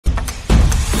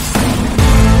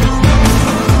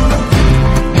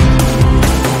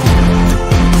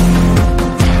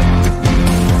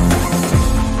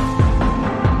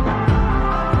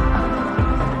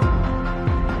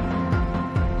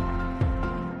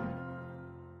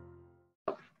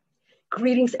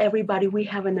Greetings, everybody. We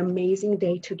have an amazing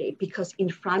day today because in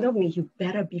front of me, you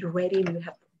better be ready and you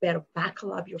have better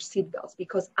buckle up your seatbelts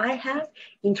because I have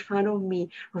in front of me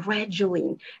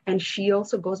Regeline, and she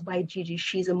also goes by Gigi.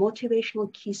 She's a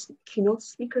motivational keynote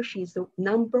speaker. She's the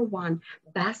 #1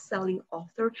 best-selling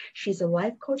author. She's a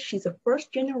life coach. She's a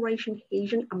first-generation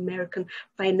Asian American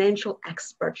financial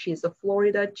expert. She's a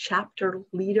Florida chapter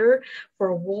leader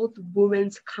for World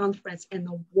Women's Conference and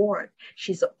Award.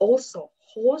 She's also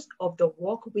host of the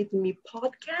Walk With Me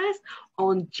podcast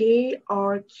on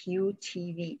JRQ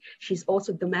TV. She's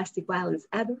also domestic violence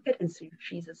advocate, and so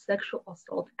she's a sexual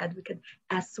assault advocate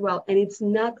as well. And it's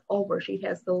not over. She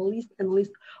has the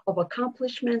list of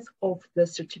accomplishments, of the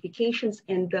certifications,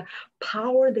 and the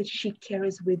power that she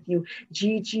carries with you.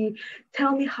 Gigi,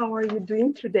 tell me, how are you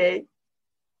doing today?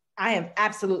 I am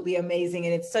absolutely amazing,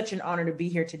 and it's such an honor to be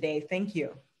here today. Thank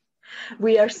you.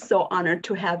 We are so honored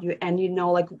to have you. And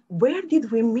where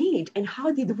did we meet and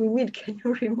how did we meet? Can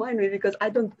you remind me? Because I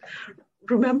don't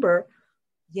remember.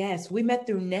 Yes, we met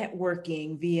through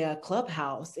networking via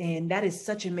Clubhouse, and that is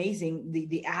such amazing.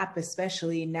 The app,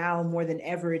 especially now more than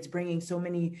ever, it's bringing so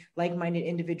many like-minded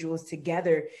individuals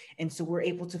together. And so we're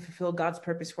able to fulfill God's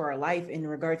purpose for our life in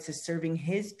regards to serving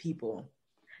his people.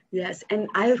 Yes, and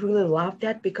I really love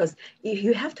that because if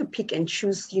you have to pick and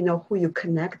choose, who you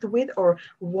connect with or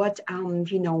what,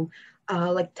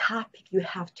 topic you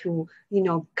have to,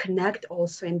 connect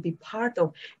also and be part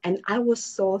of. And I was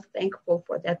so thankful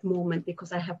for that moment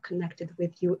because I have connected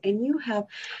with you and you have,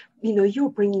 you're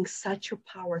bringing such a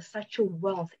power, such a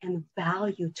wealth and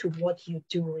value to what you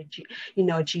do,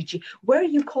 Gigi. Where are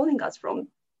you calling us from?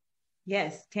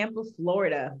 Yes, Tampa,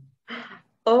 Florida.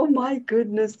 Oh my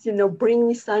goodness, bring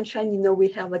me sunshine. We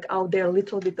have out there a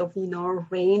little bit of,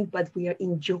 rain, but we are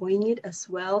enjoying it as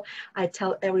well. I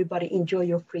tell everybody, enjoy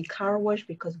your free car wash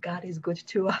because God is good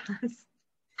to us.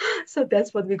 So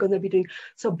that's what we're going to be doing.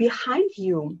 So behind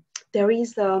you, there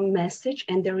is a message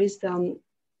and there is a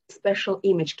special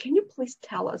image. Can you please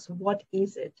tell us what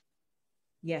is it?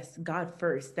 Yes, God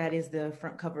First. That is the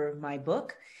front cover of my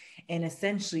book. And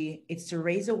essentially, it's to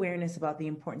raise awareness about the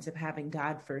importance of having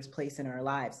God first place in our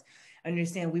lives.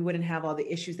 Understand, we wouldn't have all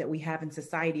the issues that we have in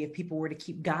society if people were to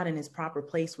keep God in his proper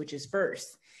place, which is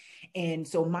first. And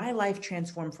so my life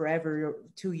transformed forever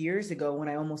 2 years ago when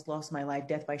I almost lost my life,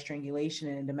 death by strangulation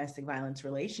in a domestic violence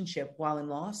relationship while in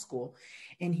law school.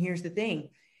 And here's the thing.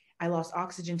 I lost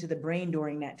oxygen to the brain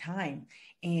during that time.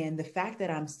 And the fact that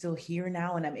I'm still here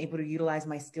now and I'm able to utilize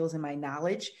my skills and my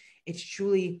knowledge, it's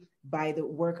truly by the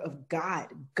work of God.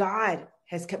 God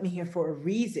has kept me here for a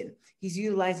reason. He's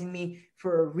utilizing me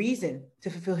for a reason to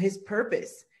fulfill his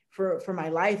purpose for my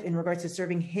life in regards to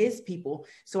serving his people.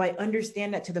 So I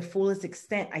understand that to the fullest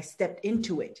extent, I stepped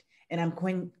into it. And I'm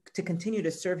going to continue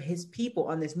to serve his people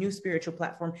on this new spiritual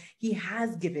platform he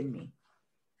has given me.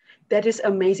 That is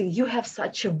amazing. You have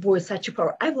such a voice, such a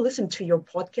power. I've listened to your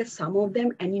podcast, some of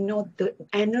them, and the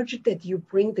energy that you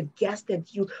bring, the guests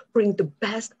that you bring, the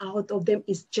best out of them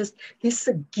is just this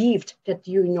a gift that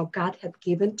God had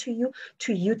given to you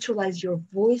to utilize your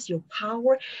voice, your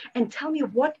power. And tell me,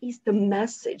 what is the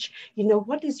message?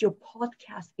 What is your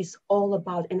podcast is all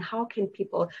about, and how can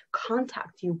people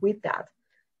contact you with that?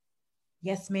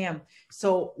 Yes, ma'am.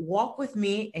 So walk with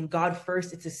me and God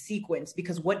first. It's a sequence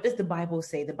because what does the Bible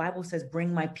say? The Bible says,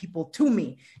 bring my people to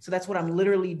me. So that's what I'm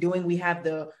literally doing. We have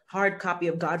the hard copy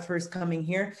of God First coming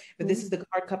here, but this is the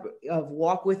hard copy of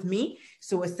Walk With Me.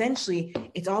 So essentially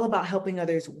it's all about helping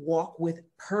others walk with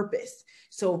purpose.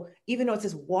 So even though it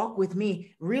says walk with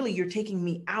me, really you're taking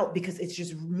me out because it's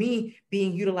just me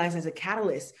being utilized as a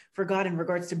catalyst for God in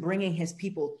regards to bringing his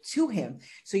people to him.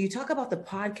 So you talk about the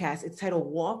podcast, it's titled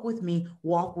Walk With Me,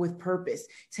 Walk With Purpose,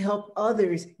 to help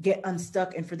others get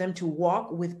unstuck and for them to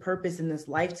walk with purpose in this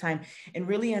lifetime and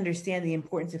really understand the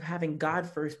importance of having God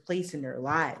first place in their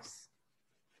lives.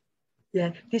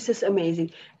 Yeah, this is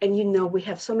amazing. And, we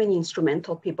have so many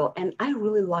instrumental people, and I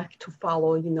really like to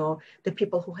follow, the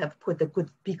people who have put a good,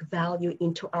 big value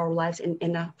into our lives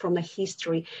and from the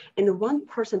history. And one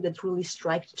person that really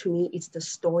strikes to me is the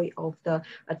story of the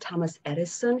Thomas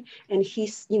Edison. And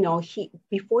he's,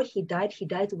 before he died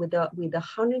with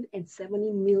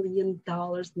 $170 million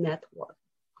net worth.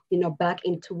 Back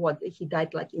into what he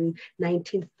died like in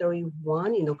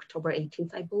 1931, in October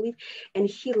 18th, I believe. And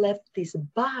he left this,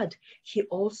 but he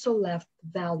also left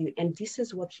value. And this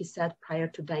is what he said prior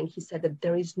to dying. He said that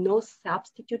there is no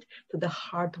substitute to the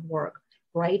hard work.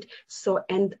 Right. So,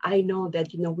 and I know that,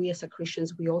 we as a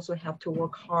Christians, we also have to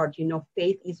work hard.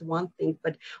 Faith is one thing,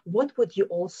 but what would you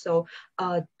also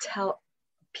tell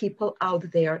people out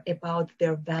there about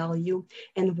their value,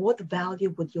 and what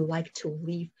value would you like to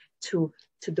leave to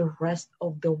the rest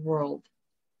of the world?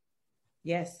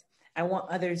 Yes, I want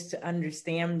others to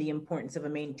understand the importance of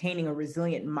maintaining a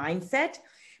resilient mindset,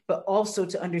 but also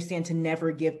to understand to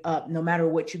never give up. No matter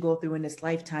what you go through in this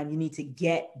lifetime, you need to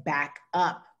get back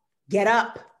up. Get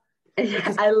up.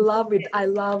 Because I love it. I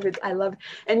love it. I love it.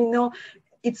 And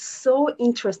it's so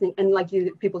interesting. And like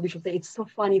people usually say, it's so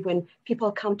funny when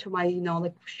people come to my,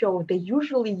 like show, they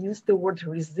usually use the word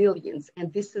resilience.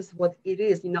 And this is what it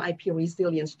is, IP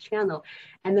Resilience Channel.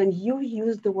 And then you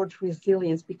use the word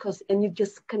resilience and you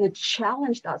just kind of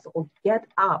challenged us, or get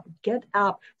up,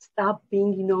 stop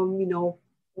being,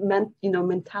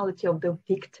 mentality of the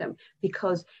victim,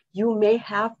 because you may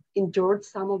have endured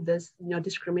some of this,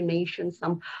 discrimination,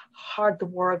 some hard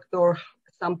work, or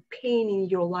some pain in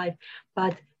your life,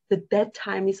 but that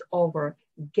time is over.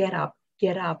 Get up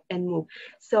and move.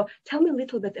 So tell me a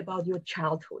little bit about your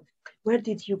childhood. Where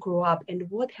did you grow up, and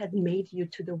what had made you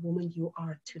to the woman you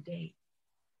are today?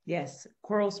 Yes,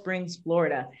 Coral Springs,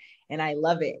 Florida, and I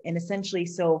love it. And essentially,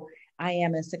 so I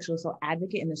am a sexual assault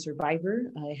advocate and a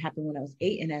survivor. It happened when I was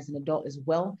 8 and as an adult as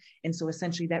well. And so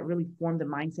essentially that really formed the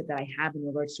mindset that I have in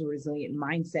regards to a resilient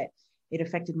mindset. It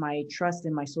affected my trust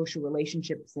and my social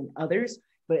relationships and others.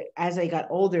 But as I got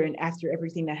older and after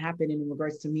everything that happened in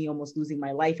regards to me almost losing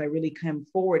my life, I really come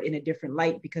forward in a different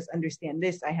light, because understand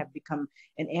this, I have become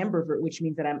an ambivert, which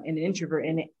means that I'm an introvert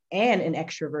and an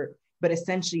extrovert. But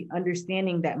essentially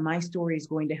understanding that my story is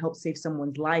going to help save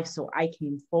someone's life. So I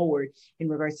came forward in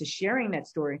regards to sharing that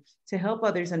story to help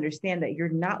others understand that you're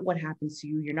not what happens to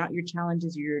you. You're not your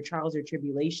challenges or your trials or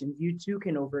tribulations. You too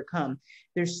can overcome.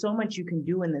 There's so much you can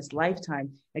do in this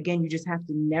lifetime. Again, you just have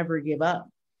to never give up.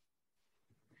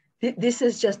 This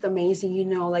is just amazing,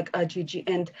 like Gigi,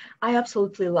 and I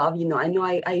absolutely love, I know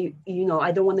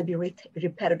I don't want to be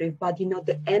repetitive, but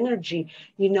the energy,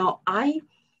 I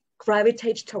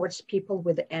gravitate towards people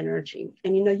with energy,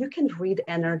 and you can read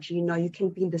energy, you can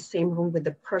be in the same room with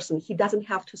the person. He doesn't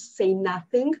have to say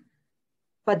nothing,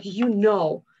 but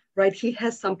right? He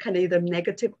has some kind of either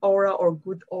negative aura or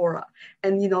good aura.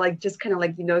 And, like just kind of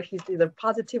like, he's either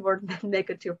positive or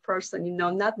negative person,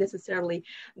 not necessarily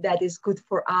that is good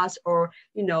for us or,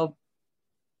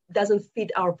 doesn't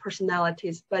fit our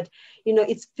personalities. But,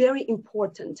 it's very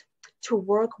important to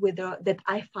work with that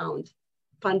I found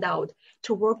out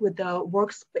to work with the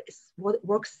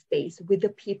workspace with the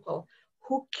people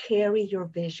who carry your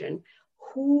vision,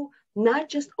 who not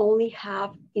just only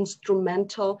have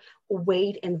instrumental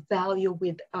weight and value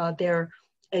with their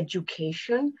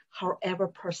education, however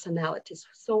personalities.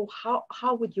 So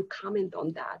how would you comment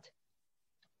on that?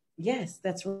 Yes,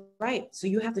 that's right. So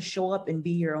you have to show up and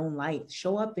be your own light.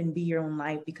 Show up and be your own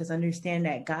light, because understand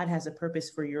that God has a purpose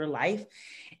for your life,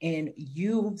 and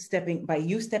by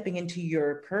you stepping into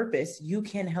your purpose, you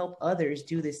can help others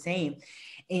do the same.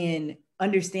 And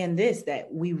understand this,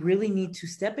 that we really need to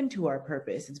step into our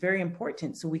purpose. It's very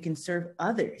important so we can serve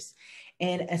others.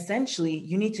 And essentially,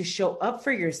 you need to show up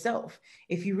for yourself.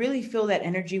 If you really feel that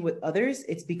energy with others,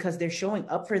 it's because they're showing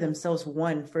up for themselves,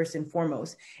 first and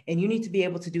foremost. And you need to be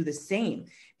able to do the same,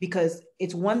 because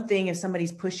it's one thing if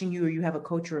somebody's pushing you or you have a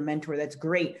coach or a mentor, that's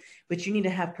great. But you need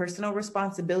to have personal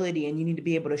responsibility, and you need to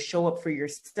be able to show up for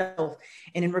yourself.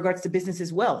 And in regards to business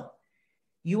as well,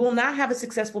 you will not have a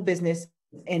successful business,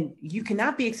 and you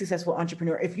cannot be a successful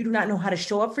entrepreneur if you do not know how to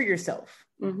show up for yourself.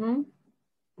 Mm-hmm.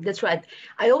 That's right.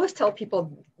 I always tell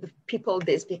people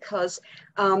this, because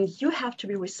you have to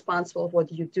be responsible for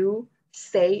what you do,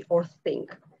 say, or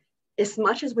think. As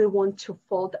much as we want to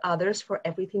fault others for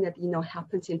everything that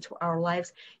happens into our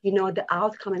lives, the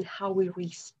outcome and how we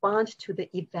respond to the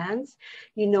events,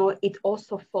 it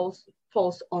also falls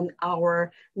on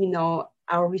our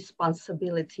our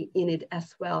responsibility in it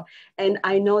as well. And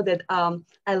I know that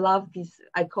I love this,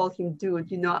 I call him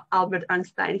dude, Albert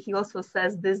Einstein. He also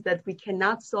says this, that we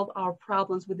cannot solve our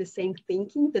problems with the same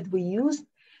thinking that we used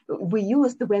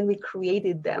when we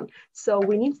created them. So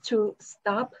we need to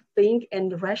stop, think,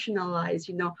 and rationalize,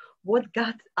 what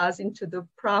got us into the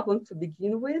problem to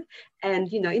begin with.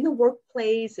 And, in the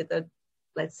workplace,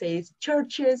 let's say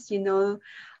churches,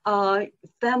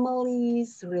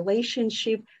 families,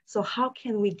 relationship. So how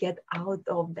can we get out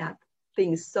of that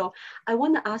things? So I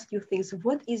want to ask you things.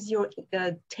 What is your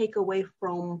takeaway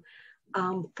from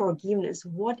forgiveness?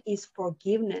 What is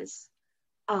forgiveness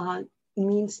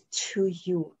means to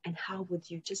you, and how would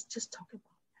you just talk about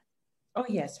Oh,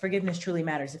 yes. Forgiveness truly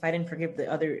matters. If I didn't forgive the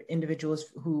other individuals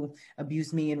who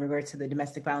abused me in regards to the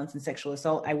domestic violence and sexual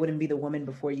assault, I wouldn't be the woman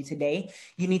before you today.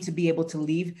 You need to be able to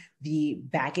leave the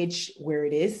baggage where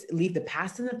it is, leave the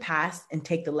past in the past, and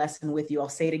take the lesson with you. I'll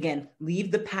say it again.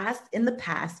 Leave the past in the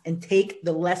past and take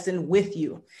the lesson with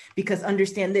you. Because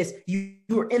understand this,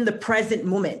 you're in the present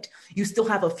moment. You still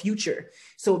have a future.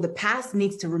 So the past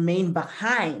needs to remain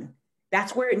behind.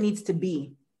 That's where it needs to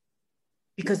be.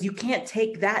 Because you can't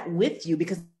take that with you,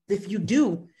 because if you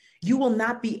do, you will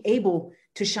not be able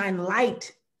to shine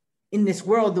light in this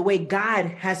world the way God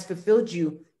has fulfilled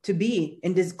you to be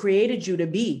and has created you to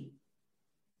be.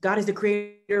 God is the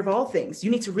creator of all things.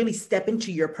 You need to really step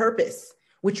into your purpose,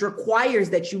 which requires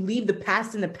that you leave the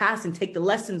past in the past and take the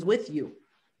lessons with you.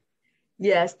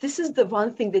 Yes, this is the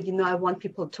one thing that, I want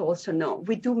people to also know.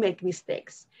 We do make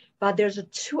mistakes, but there's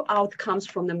two outcomes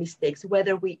from the mistakes,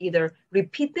 whether we either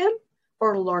repeat them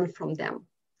or learn from them.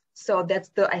 So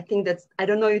I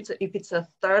don't know if it's a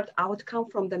third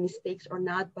outcome from the mistakes or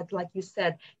not, but like you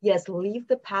said, yes, leave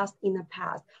the past in the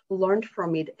past, learn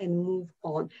from it and move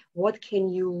on. What can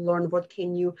you learn?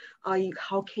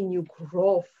 How can you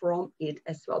grow from it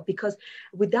as well? Because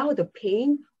without the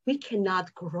pain, we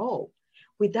cannot grow.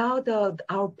 Without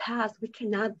our past, we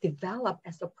cannot develop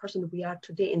as the person we are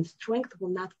today, and strength will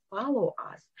not follow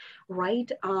us,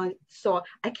 right? So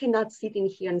I cannot sit in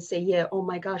here and say, yeah, oh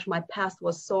my gosh, my past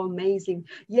was so amazing.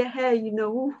 Yeah,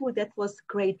 woohoo, that was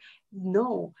great.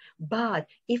 No, but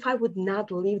if I would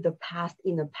not leave the past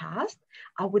in the past,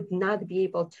 I would not be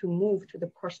able to move to the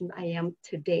person I am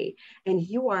today. And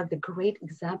you are the great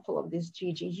example of this,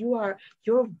 Gigi. Your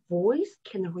voice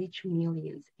can reach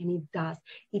millions, and it does.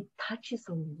 It touches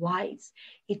lives.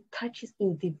 It touches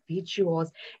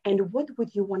individuals. And what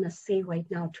would you want to say right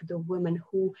now to the woman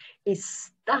who is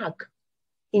stuck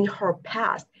in her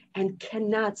past and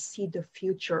cannot see the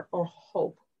future or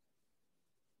hope?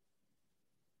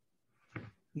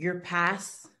 Your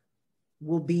past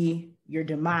will be your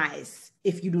demise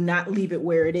if you do not leave it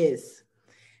where it is.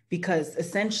 Because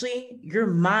essentially, your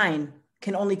mind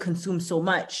can only consume so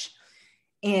much.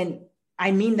 And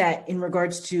I mean that in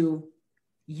regards to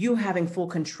you having full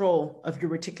control of your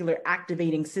reticular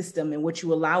activating system and what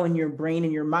you allow in your brain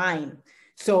and your mind.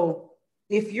 So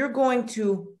if you're going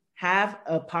to have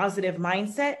a positive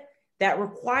mindset, that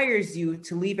requires you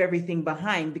to leave everything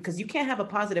behind, because you can't have a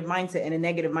positive mindset and a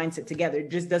negative mindset together. It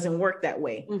just doesn't work that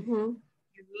way. Mm-hmm.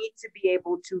 You need to be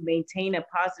able to maintain a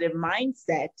positive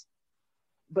mindset,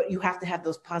 but you have to have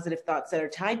those positive thoughts that are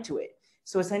tied to it.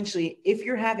 So essentially, if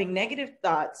you're having negative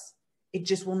thoughts, it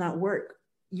just will not work.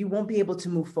 You won't be able to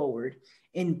move forward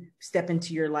and step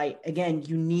into your light. Again,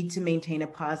 you need to maintain a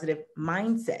positive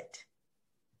mindset.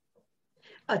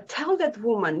 Tell that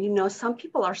woman, some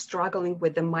people are struggling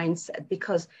with the mindset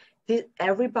because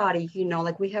everybody,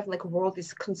 like we have like world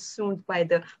is consumed by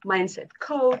the mindset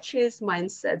coaches,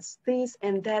 mindsets, this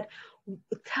and that.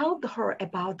 Tell her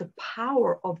about the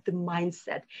power of the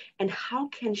mindset and how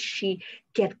can she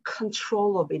get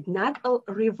control of it, not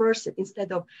reverse it.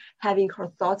 Instead of having her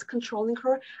thoughts controlling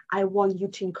her, I want you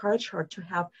to encourage her to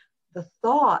have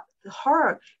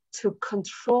to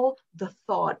control the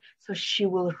thought so she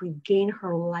will regain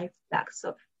her life back.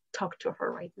 So talk to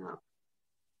her right now.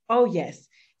 Oh, yes.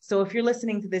 So if you're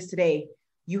listening to this today,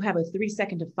 you have a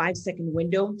 3-second to 5-second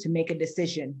window to make a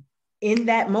decision. In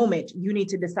that moment, you need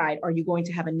to decide, are you going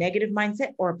to have a negative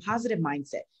mindset or a positive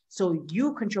mindset? So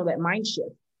you control that mind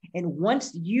shift. And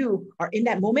once you are in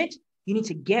that moment, you need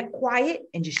to get quiet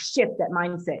and just shift that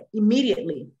mindset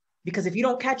immediately. Because if you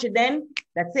don't catch it then,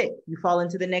 that's it. You fall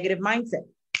into the negative mindset.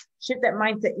 Shift that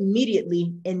mindset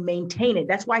immediately and maintain it.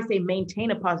 That's why I say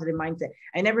maintain a positive mindset.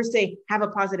 I never say have a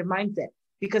positive mindset,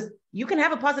 because you can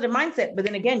have a positive mindset, but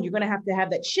then again, you're going to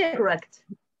have that shift. Correct.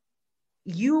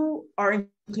 You are in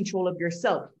control of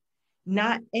yourself,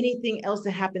 not anything else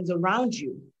that happens around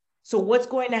you. So what's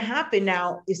going to happen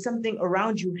now is something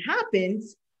around you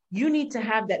happens. You need to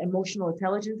have that emotional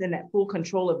intelligence and that full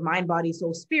control of mind, body,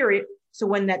 soul, spirit. So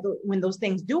when those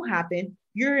things do happen,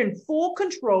 you're in full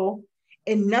control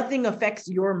and nothing affects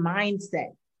your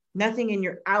mindset. Nothing in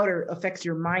your outer affects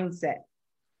your mindset.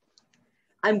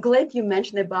 I'm glad you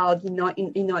mentioned about,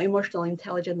 emotional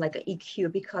intelligence, like a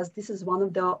EQ, because this is one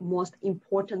of the most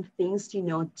important things,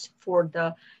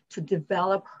 to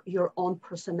develop your own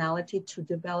personality, to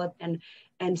develop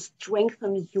and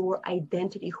strengthen your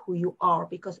identity, who you are,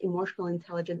 because emotional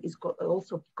intelligence is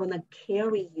also gonna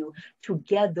carry you to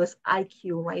get those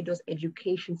IQ, right? Those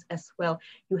educations as well.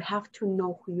 You have to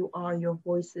know who you are, your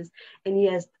voices. And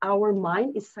yes, our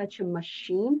mind is such a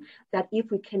machine that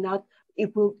if if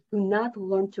we do not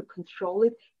learn to control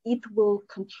it, it will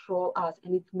control us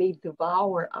and it may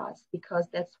devour us, because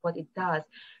that's what it does.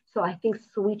 So I think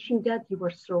switching that, you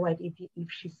were so right. If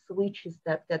she switches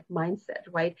that mindset,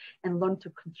 right, and learn to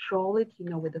control it,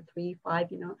 with the 3, 5,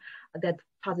 that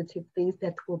positive things,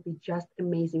 that will be just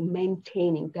amazing.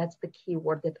 Maintaining, that's the key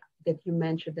word that you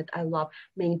mentioned that I love.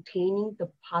 Maintaining the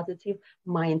positive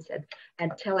mindset,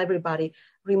 and tell everybody,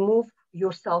 remove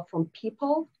yourself from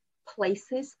people,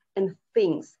 places, and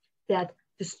things that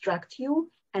distract you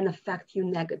and affect you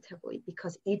negatively,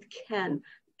 because it can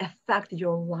affect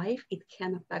your life. It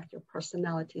can affect your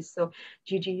personality. So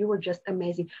Gigi, you were just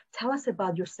amazing. Tell us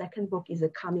about your second book. Is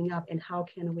it coming up, and how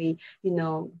can we,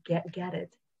 get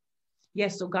it?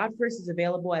 Yes. So God First is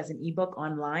available as an ebook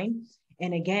online.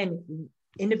 And again,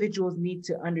 individuals need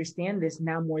to understand this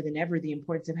now more than ever, the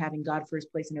importance of having God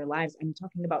first place in their lives. I'm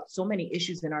talking about so many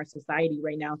issues in our society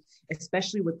right now,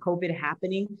 especially with COVID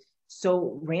happening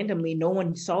so randomly. No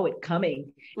one saw it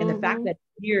coming. And the fact that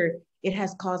here it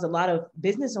has caused a lot of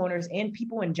business owners and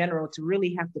people in general to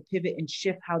really have to pivot and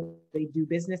shift how they do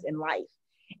business and life.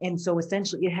 And so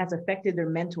essentially it has affected their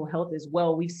mental health as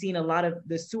well. We've seen a lot of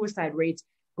the suicide rates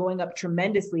going up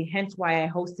tremendously, hence why I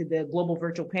hosted the global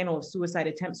virtual panel of suicide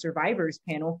attempt survivors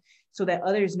panel, so that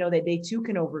others know that they too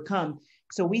can overcome.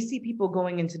 So we see people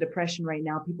going into depression right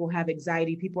now. People have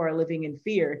anxiety. People are living in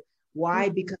fear. Why?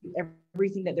 Because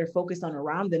everything that they're focused on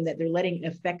around them, that they're letting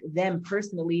affect them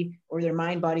personally, or their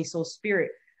mind, body, soul,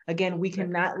 spirit. Again, we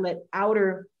cannot let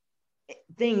outer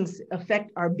things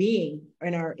affect our being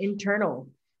and our internal,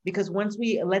 because once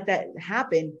we let that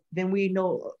happen, then we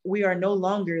know we are no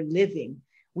longer living.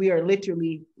 We are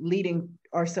literally leading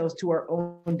ourselves to our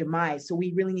own demise. So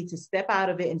we really need to step out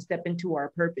of it and step into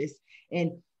our purpose.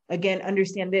 And again,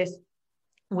 understand this: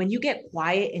 when you get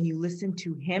quiet and you listen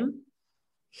to him,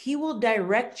 he will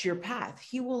direct your path.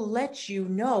 He will let you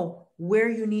know where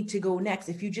you need to go next.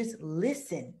 If you just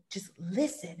listen.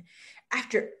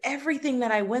 After everything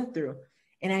that I went through,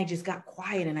 and I just got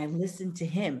quiet and I listened to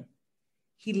him,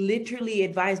 he literally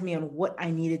advised me on what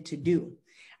I needed to do.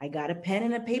 I got a pen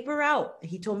and a paper out.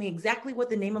 He told me exactly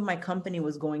what the name of my company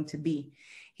was going to be.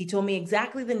 He told me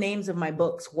exactly the names of my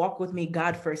books. Walk with Me,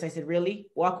 God First. I said, really?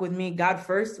 Walk with Me, God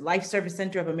First, Life Service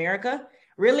Center of America?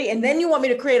 Really? And then you want me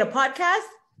to create a podcast?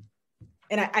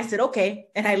 And I said, okay.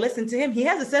 And I listened to him. He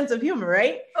has a sense of humor,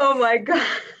 right? Oh my God.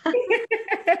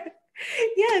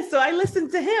 Yeah. So I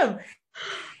listened to him.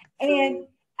 And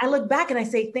I look back and I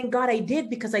say, thank God I did,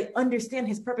 because I understand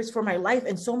his purpose for my life.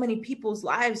 And so many people's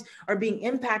lives are being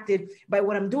impacted by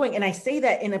what I'm doing. And I say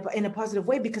that in a positive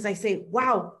way, because I say,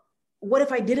 wow, what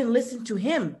if I didn't listen to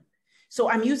him? So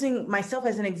I'm using myself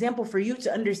as an example for you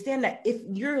to understand that if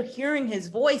you're hearing his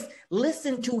voice,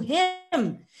 listen to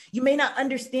him. You may not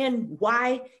understand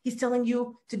why he's telling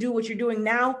you to do what you're doing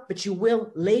now, but you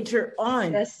will later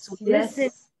on. Yes, so listen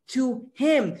to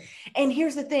him. And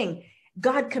here's the thing.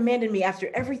 God commanded me,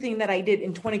 after everything that I did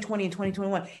in 2020 and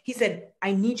 2021, he said,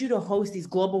 I need you to host these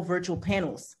global virtual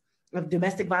panels of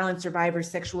domestic violence survivors,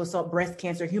 sexual assault, breast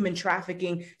cancer, human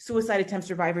trafficking, suicide attempt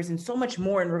survivors, and so much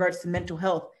more in regards to mental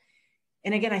health.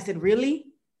 And again, I said, really?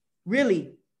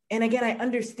 Really? And again, I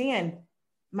understand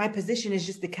my position is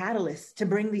just the catalyst to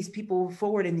bring these people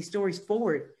forward and these stories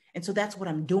forward. And so that's what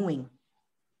I'm doing.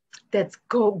 That's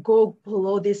go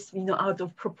below this, out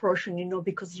of proportion,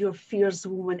 because you're a fierce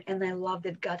woman. And I love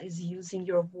that God is using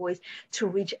your voice to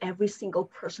reach every single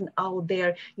person out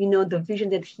there. The vision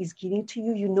that he's giving to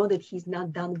you, that he's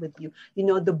not done with you.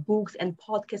 The books and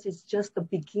podcasts is just the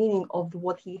beginning of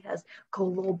what he has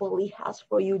globally has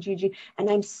for you, Gigi. And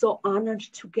I'm so honored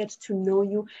to get to know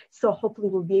you. So hopefully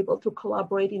we'll be able to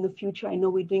collaborate in the future. I know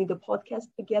we're doing the podcast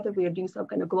together. We are doing some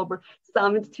kind of global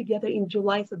summit together in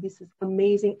July. So this is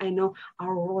amazing. I know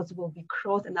our roads will be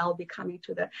crossed, and I'll be coming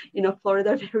to the,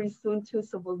 Florida very soon too.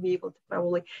 So we'll be able to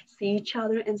probably see each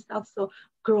other and stuff. So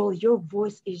girl, your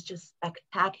voice is just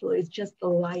spectacular. It's just the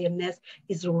lioness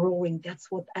is roaring. That's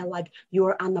what I like.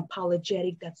 You're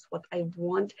unapologetic. That's what I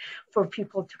want for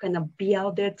people to kind of be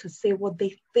out there to say what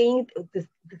they think, the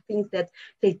things that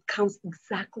they comes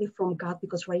exactly from God.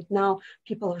 Because right now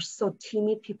people are so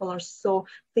timid. People are so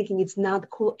thinking it's not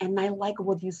cool. And I like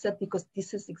what you said, because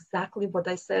this is exactly what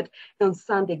I said on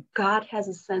Sunday. God has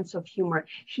a sense of humor.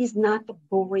 He's not a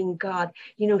boring God.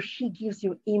 He gives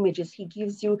you images. He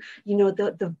gives you,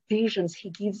 the visions. He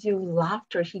gives you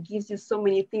laughter. He gives you so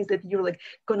many things that you're like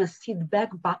gonna sit back,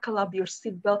 buckle up your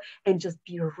seatbelt, and just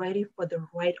be ready for the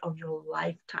ride of your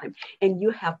lifetime. And you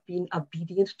have been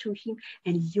obedient to him,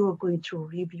 and you're going to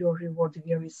reap your reward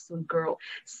very soon, girl.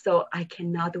 So I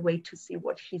cannot wait to see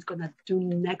what he's gonna do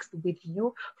next with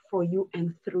you, for you,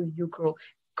 and through you, girl.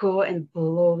 go and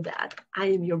blow that. I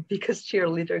am your biggest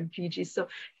cheerleader, Gigi. So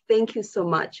thank you so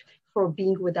much for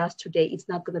being with us today. It's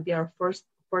not going to be our first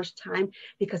time,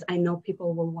 because I know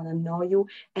people will want to know you,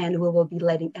 and we will be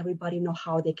letting everybody know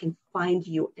how they can find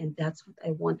you. And that's what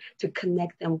I want, to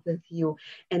connect them with you.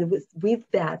 And with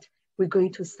that, we're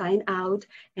going to sign out,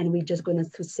 and we're just going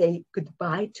to say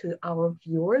goodbye to our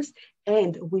viewers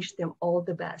and wish them all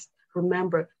the best.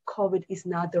 Remember, COVID is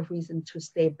not the reason to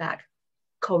stay back.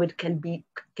 COVID can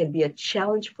be a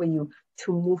challenge for you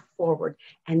to move forward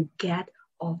and get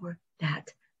over that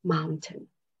mountain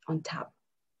on top.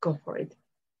 Go for it.